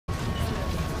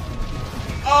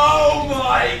Oh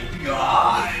my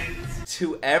god!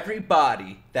 To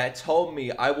everybody that told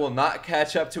me I will not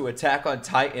catch up to Attack on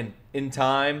Titan in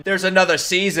time, there's another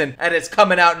season and it's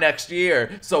coming out next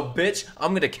year. So bitch,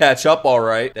 I'm gonna catch up,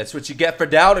 alright. That's what you get for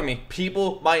doubting me.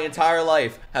 People my entire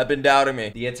life have been doubting me.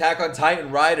 The Attack on Titan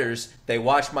writers, they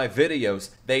watched my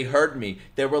videos, they heard me.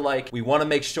 They were like, we want to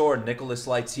make sure Nicholas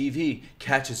Light TV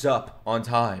catches up on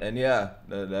time. And yeah,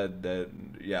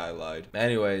 yeah, I lied.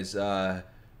 Anyways,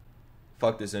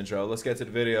 fuck this intro. Let's get to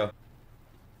the video.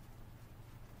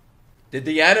 Did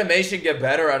the animation get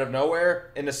better out of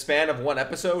nowhere in the span of one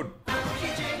episode?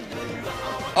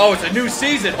 Oh, it's a new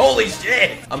season. Holy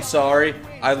shit. I'm sorry.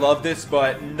 I love this,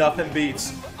 but nothing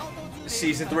beats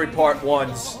season 3 part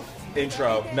 1's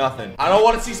intro. Nothing. I don't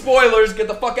want to see spoilers. Get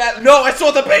the fuck out. No, I saw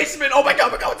the basement. Oh my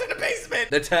god, we're going to the basement.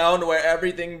 The town where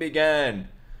everything began.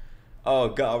 Oh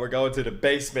god, we're going to the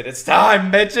basement. It's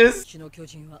time, bitches.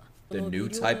 The new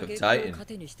type of Titan.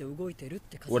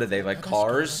 What are they, like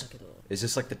cars? Is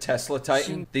this like the Tesla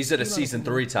Titan? These are the season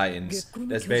 3 Titans.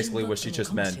 That's basically what she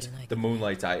just meant. The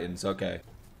Moonlight Titans, okay.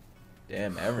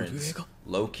 Damn, Eren's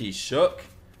low-key shook.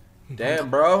 Damn,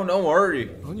 bro, don't worry.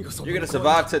 You're gonna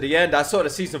survive to the end. I saw the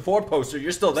season 4 poster.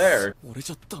 You're still there.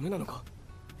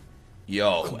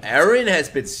 Yo, Eren has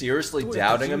been seriously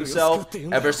doubting himself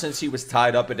ever since he was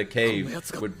tied up in a cave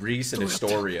with Reese and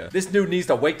Historia. This dude needs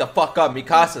to wake the fuck up.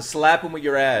 Mikasa, slap him with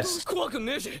your ass.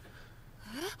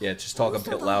 Yeah, just talk a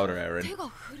bit louder,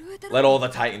 Eren. Let all the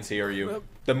Titans hear you.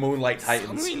 The Moonlight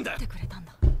Titans.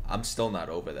 I'm still not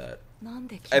over that.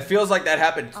 It feels like that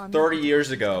happened 30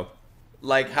 years ago.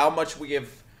 Like, how much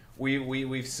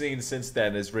we've seen since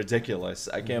then is ridiculous.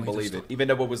 I can't believe it. Even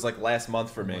though it was like last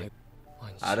month for me.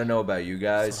 I don't know about you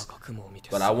guys,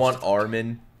 but I want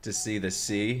Armin to see the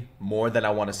sea more than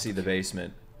I want to see the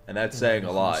basement. And that's saying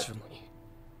a lot.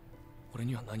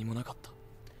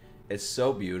 It's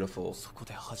so beautiful.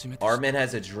 Armin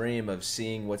has a dream of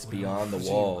seeing what's beyond the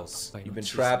walls. You've been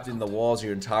trapped in the walls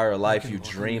your entire life. You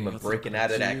dream of breaking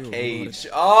out of that cage.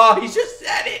 Oh, he just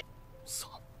said it!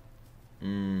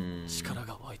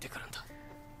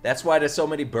 That's why there's so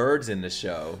many birds in the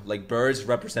show. Like, birds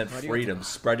represent freedom,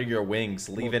 spreading your wings,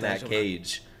 leaving that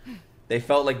cage. They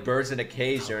felt like birds in a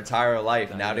cage their entire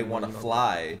life. Now they want to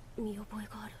fly.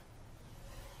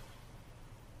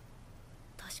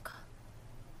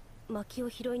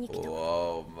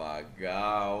 Oh my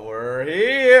god, we're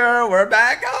here! We're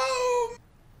back home!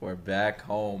 We're back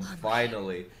home,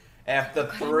 finally. After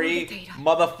 3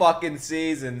 motherfucking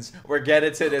seasons, we're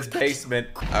getting to this basement.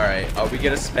 Alright, are we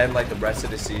gonna spend like the rest of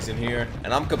the season here?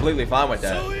 And I'm completely fine with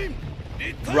that.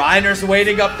 Reiner's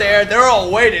waiting up there. They're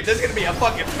all waiting. There's gonna be a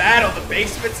fucking battle. The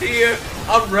basement's here.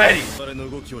 I'm ready.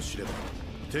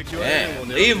 Damn,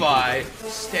 Levi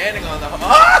standing on the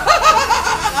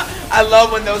I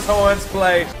love when those horns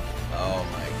play. Oh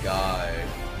my god.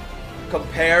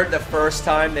 Compared the first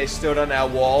time they stood on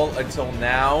that wall until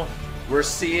now, we're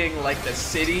seeing like the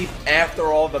city after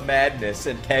all the madness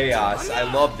and chaos. I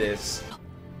love this.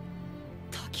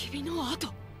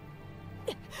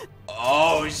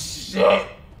 Oh shit.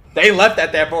 They left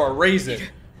that there for a reason.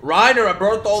 Reiner and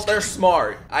Bertholdt, they're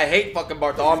smart. I hate fucking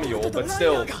Bartholomew, but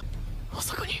still.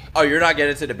 Oh, you're not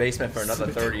getting to the basement for another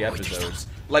 30 episodes.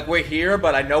 Like, we're here,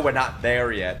 but I know we're not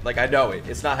there yet. Like, I know it.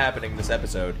 It's not happening this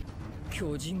episode.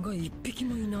 You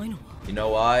know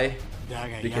why?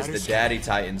 Because the Daddy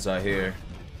Titans are here.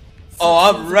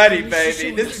 Oh, I'm ready,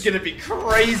 baby. This is gonna be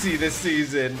crazy this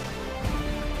season.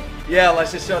 Yeah,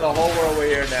 let's just show the whole world we're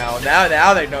here now.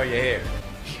 Now they know you're here.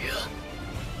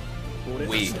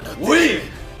 We!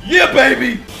 Yeah,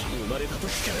 baby!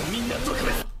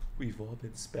 We've all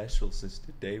been special since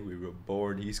the day we were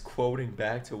born. He's quoting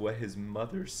back to what his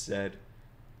mother said.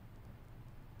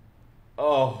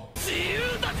 Oh.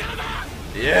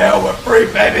 Yeah, we're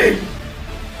free, baby!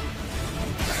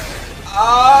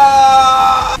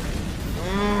 Ah!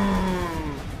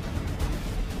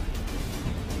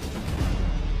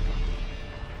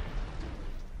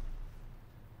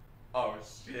 Oh,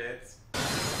 shit.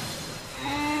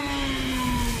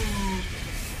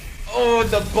 Oh,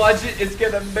 the budget is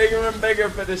getting bigger and bigger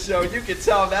for the show. You can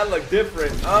tell that looked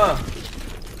different. Oh,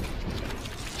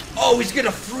 he's gonna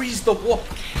freeze the wall.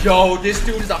 Yo, this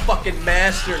dude is a fucking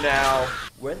master now.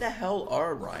 Where the hell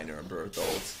are Reiner and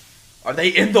Bertholdt? Are they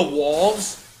in the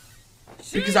walls?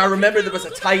 Because I remember there was a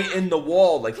Titan in the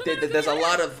wall. Like, there's a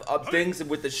lot of things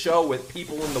with the show with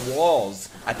people in the walls.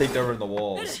 I think they're in the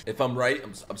walls. If I'm right,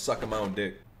 I'm sucking my own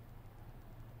dick.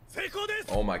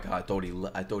 Oh my god,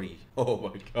 oh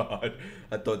my god,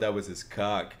 I thought that was his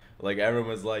cock. Like, everyone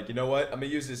was like, you know what, I'm gonna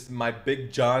use my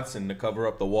Big Johnson to cover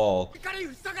up the wall.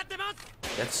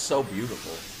 That's so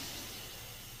beautiful.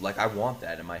 Like, I want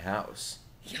that in my house.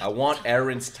 I want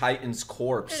Eren's Titan's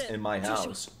corpse in my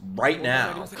house right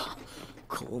now.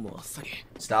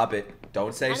 Stop it.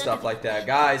 Don't say stuff like that.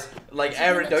 Guys, like,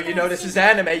 Eren, don't you know this is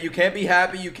anime? You can't be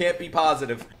happy, you can't be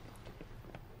positive.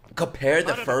 Compare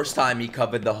the first time he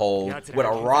covered the hole with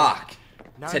a rock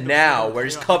to now, where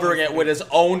he's covering it with his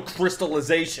own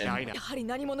crystallization.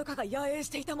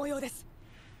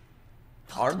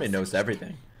 Armin knows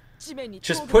everything.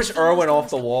 Just push Erwin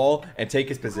off the wall and take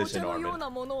his position, Armin.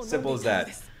 Simple as that.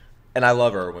 And I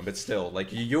love Erwin, but still, like,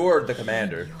 you're the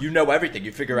commander. You know everything.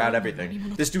 You figure out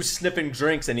everything. This dude's sniffing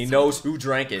drinks and he knows who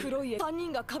drank it.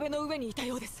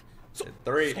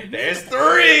 3. There's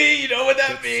 3! You know what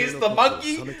that means? The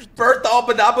monkey, Bertha,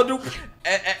 Badabadoop,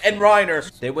 and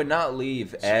Reiner. They would not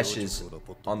leave ashes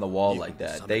on the wall like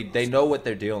that. They know what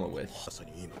they're dealing with.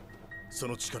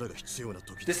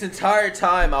 This entire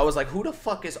time, I was like, who the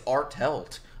fuck is Art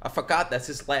Helt? I forgot that's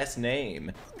his last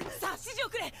name.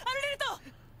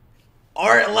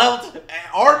 Art Helt!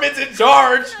 Armin's in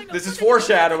charge! This is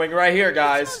foreshadowing right here,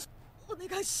 guys. Oh,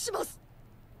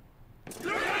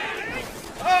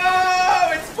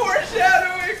 it's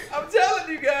foreshadowing! I'm telling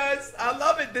you guys, I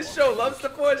love it. This show loves to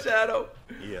foreshadow.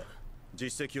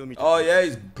 Oh yeah,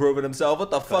 he's proving himself. What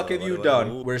the fuck have you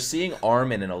done? We're seeing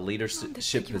Armin in a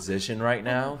leadership position right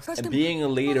now. And being a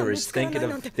leader is thinking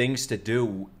of things to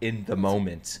do in the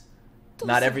moment.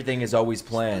 Not everything is always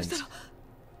planned.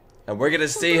 And we're gonna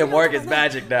see him work his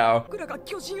magic now.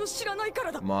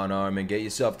 Come on, Armin, get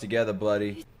yourself together,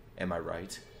 buddy. Am I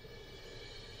right?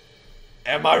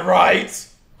 Am I right?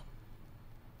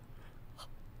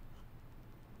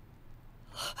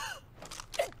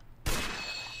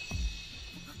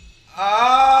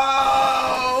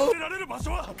 Oh!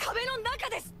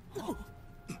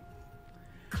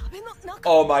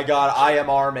 Oh my god, I am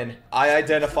Armin. I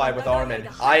identify with Armin.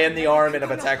 I am the Armin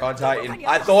of Attack on Titan.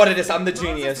 I thought of this, I'm the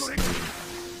genius.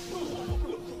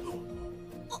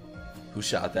 Who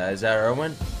shot that? Is that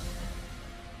Erwin?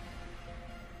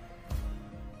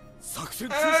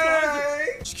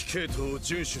 Hey.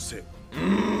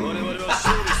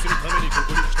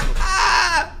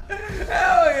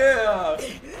 Hell yeah!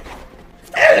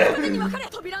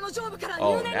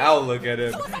 Oh, now look at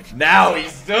him. Now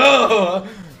he's done.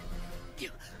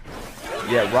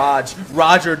 Yeah,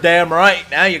 Roger, damn right.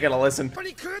 Now you're gonna listen.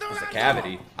 There's a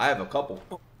cavity. I have a couple.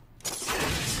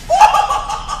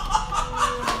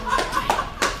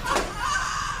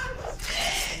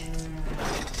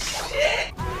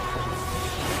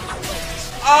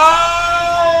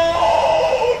 Oh,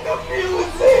 the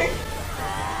music!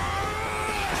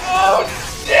 Oh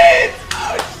shit!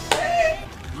 Oh shit!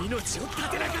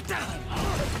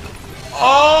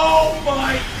 Oh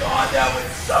my god, that was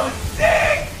so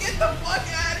sick! Get the fuck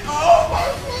out of here! Oh my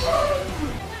god!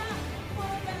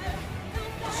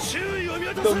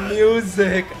 The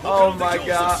music! Oh my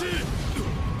god!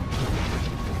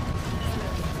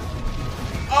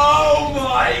 Oh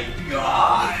my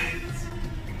god!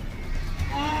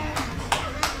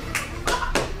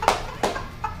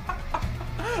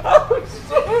 Oh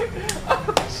shit!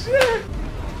 Oh shit!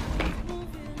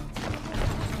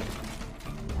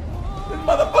 This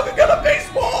motherfucker got a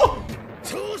baseball!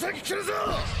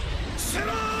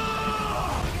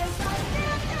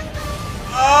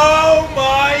 Oh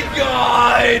my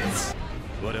god!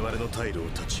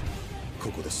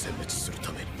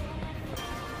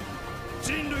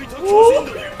 Ooh,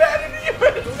 humanity!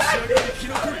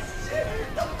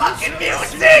 The fucking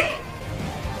music!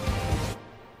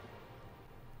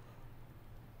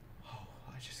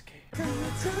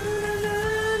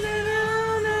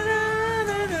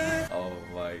 Oh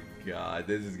my god,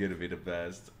 this is gonna be the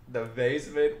best. The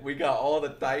basement, we got all the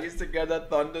Titans together,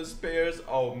 Thunder Spears.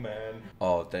 Oh man.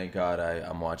 Oh, thank god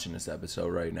I'm watching this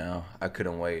episode right now. I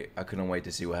couldn't wait. I couldn't wait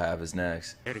to see what happens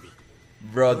next.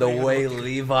 Bro, the way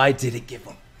Levi didn't give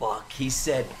a fuck. He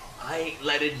said, I ain't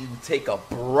letting you take a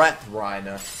breath,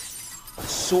 Reiner. A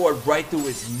sword right through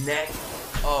his neck.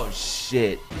 Oh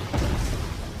shit.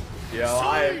 Yo,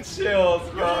 I have chills,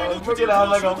 bro. Look at how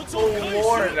like a full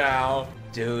war now.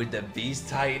 Dude, the Beast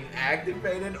Titan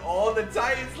activated all the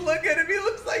Titans. Look at him, he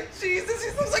looks like Jesus.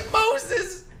 He looks like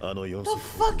Moses. The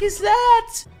fuck is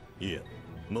that?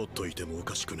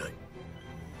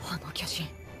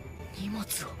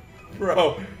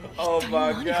 Bro, oh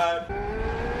my god.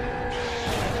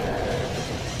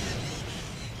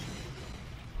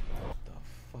 What the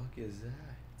fuck is that?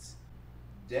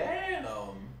 Damn.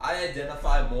 I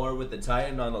identify more with the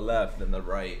Titan on the left than the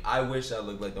right. I wish I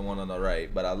looked like the one on the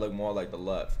right, but I look more like the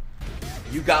left.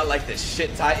 You got like the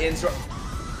shit Titans.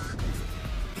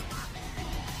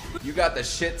 You got the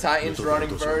shit Titans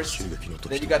running first,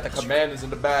 then you got the commanders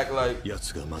in the back. Like,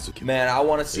 man, I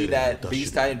want to see that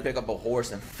Beast Titan pick up a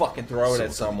horse and fucking throw it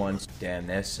at someone. Damn,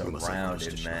 they're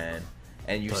surrounded, man.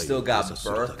 And you still got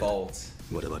birth bolts.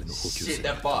 Shit,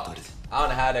 they're fucked. I don't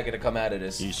know how they're gonna come out of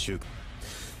this.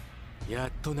 Yeah,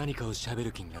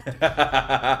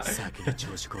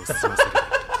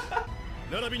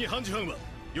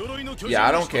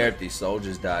 I don't care if these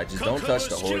soldiers die. Just don't touch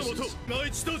the horses.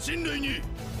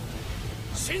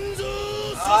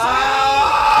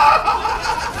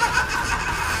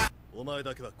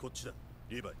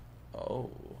 Oh.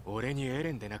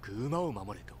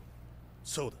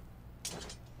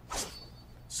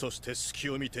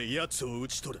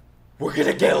 We're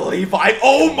gonna get Levi.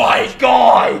 Oh my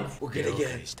god! We're gonna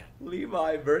get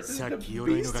Levi versus the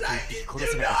Beast Titan.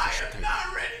 Dude, I'm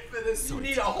not ready for this. You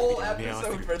need a whole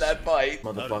episode for that fight.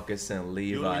 Motherfucker sent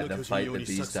Levi to fight the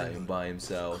Beast Titan by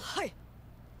himself.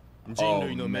 Oh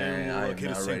man, I am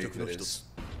not ready for this.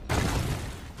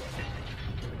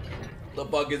 The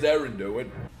fuck is Eren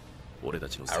doing? Our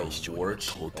work?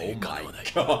 Oh my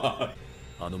god.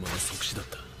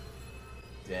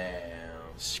 Damn.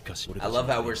 I love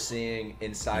how we're seeing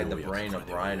inside the brain of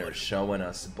Reiner, showing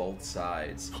us both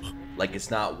sides. Like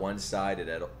it's not one-sided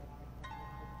at all.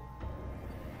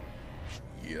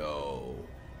 Yo.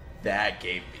 That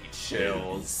gave me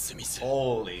chills.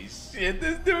 Holy shit,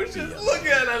 this dude's just looking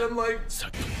at him like...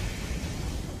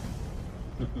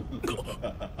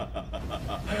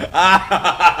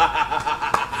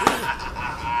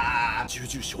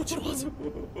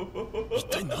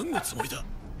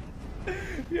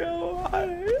 Yo,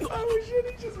 oh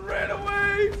shit, he just ran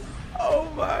away. Oh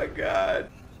my god.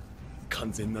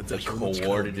 The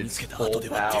coordinates full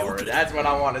power. That's what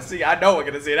I want to see. I know we're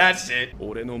gonna see that shit.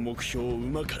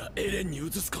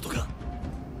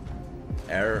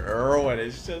 Erwin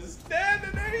is just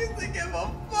standing there. He's like, give a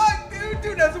fuck, dude.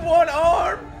 Dude, that's one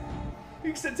arm.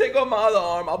 He said, take on my other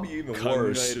arm. I'll be even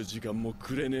worse.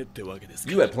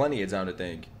 You had plenty of time to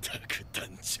think.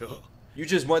 You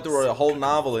just went through a whole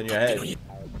novel in your head.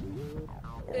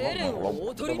 I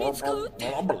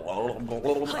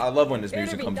love when this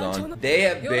music comes on. They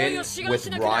have been with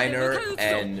Reiner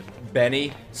and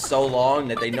Benny so long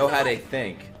that they know how they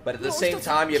think. But at the same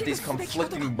time, you have these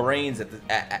conflicting brains at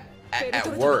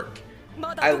work.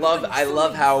 I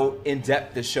love how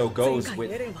in-depth the show goes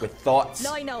with thoughts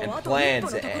and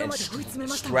plans and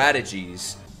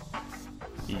strategies.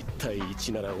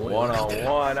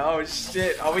 One-on-one. Oh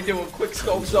shit. Are we doing quick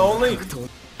scopes only?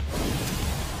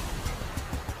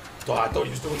 Oh, I thought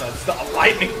you was doing a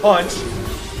lightning punch.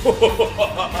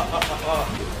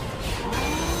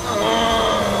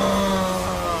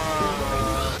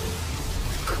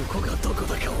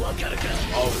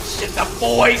 Oh shit, the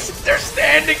boys! They're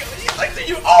standing! He's like to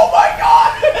you. Oh my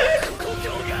god!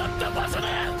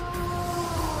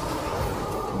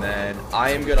 Man,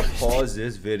 I am gonna pause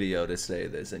this video to say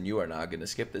this, and you are not gonna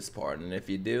skip this part. And if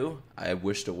you do, I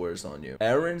wish the worst on you.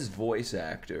 Eren's voice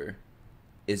actor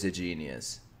is a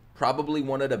genius. Probably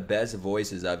one of the best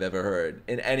voices I've ever heard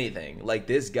in anything. Like,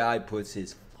 this guy puts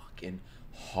his fucking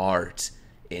heart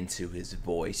into his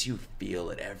voice. You feel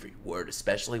it every word,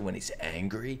 especially when he's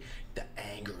angry. The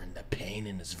anger and the pain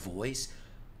in his voice.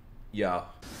 Yo.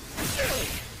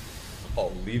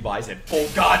 Oh, Levi's in full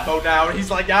god mode now, and he's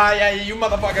like, yeah, you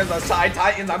motherfuckers are side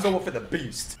titans. I'm going for the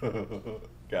beast.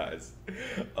 Guys,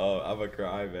 oh, I'm gonna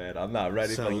cry, man. I'm not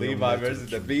ready for Levi versus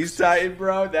the Beast Titan,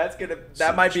 bro. That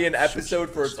might be an episode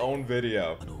for its own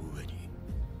video.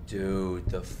 Dude,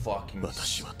 the fucking...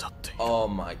 Oh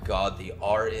my god, the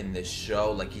art in this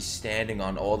show. Like, he's standing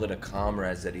on all of the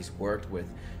comrades that he's worked with,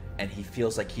 and he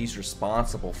feels like he's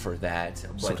responsible for that.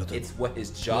 But it's what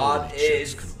his job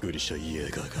is.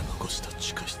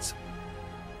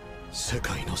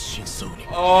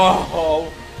 Oh!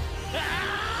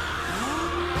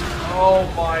 Oh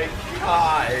my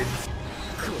god!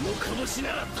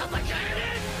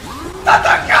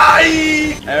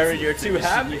 Tatakai! Eren, you're too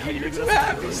happy. You're too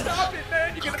happy. Stop it,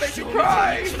 man. You're gonna make me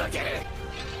cry.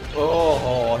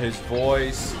 Oh, his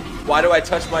voice. Why do I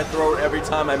touch my throat every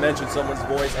time I mention someone's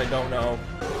voice? I don't know.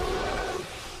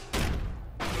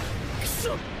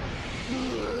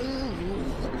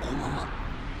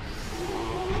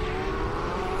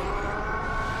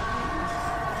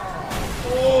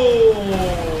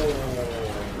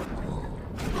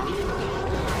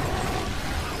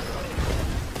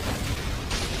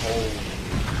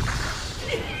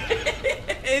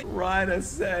 Reiner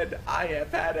said, I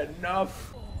have had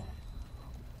enough.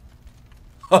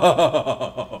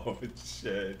 Oh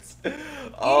shit.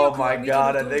 Oh my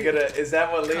god, are they gonna, is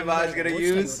that what Levi's gonna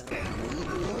use?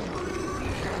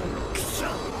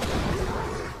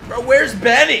 Bro, where's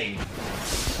Benny?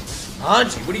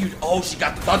 Hanji, what are you? Oh, she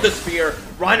got the Thunder Spear.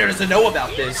 Reiner doesn't know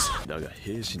about this.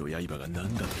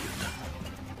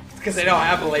 Because they don't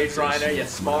have blades, Reiner, you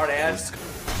smart ass.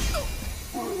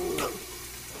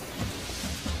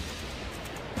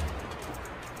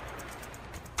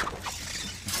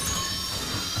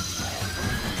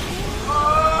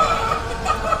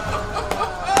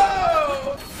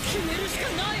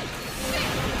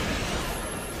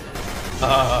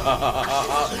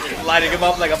 Lighting him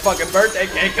up like a fucking birthday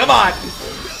cake. Come on.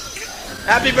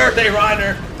 Happy birthday,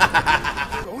 Reiner.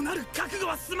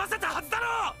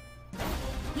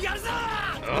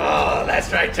 Oh,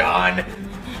 that's right, John.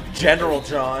 General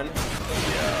John.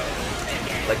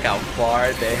 Look how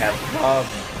far they have come.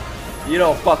 You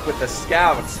don't fuck with the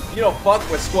scouts. You don't fuck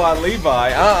with Squad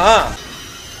Levi.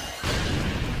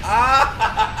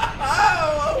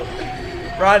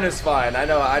 Reiner's fine. I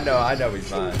know he's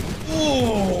fine.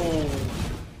 Ooh.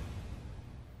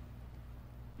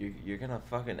 You're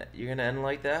gonna end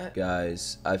like that?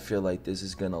 Guys, I feel like this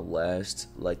is gonna last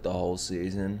like the whole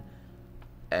season.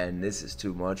 And this is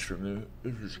too much for me.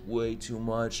 This is way too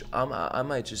much. I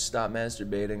might just stop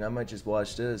masturbating. I might just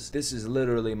watch this. This is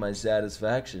literally my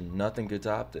satisfaction. Nothing could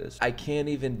top this. I can't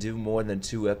even do more than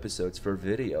 2 episodes per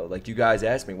video. Like, you guys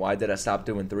asked me, why did I stop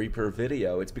doing 3 per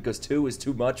video? It's because 2 is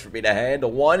too much for me to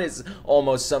handle. 1 is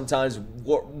almost sometimes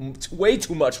way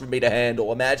too much for me to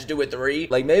handle. Imagine doing 3.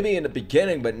 Like, maybe in the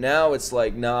beginning, but now it's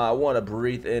like, nah, I want to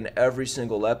breathe in every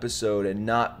single episode and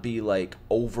not be, like,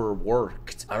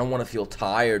 overworked. I don't want to feel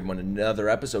tired when another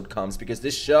episode comes because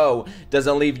this show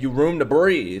doesn't leave you room to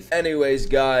breathe. Anyways,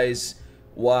 guys,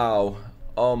 wow.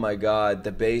 Oh my god,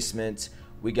 the basement.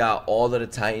 We got all of the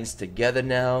Titans together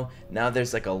now. Now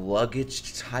there's like a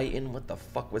luggage Titan. What the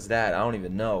fuck was that? I don't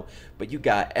even know. But you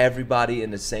got everybody in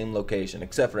the same location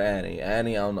except for Annie.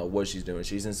 Annie, I don't know what she's doing.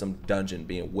 She's in some dungeon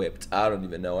being whipped. I don't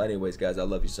even know. Anyways, guys, I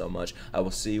love you so much. I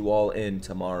will see you all in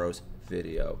tomorrow's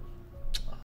video.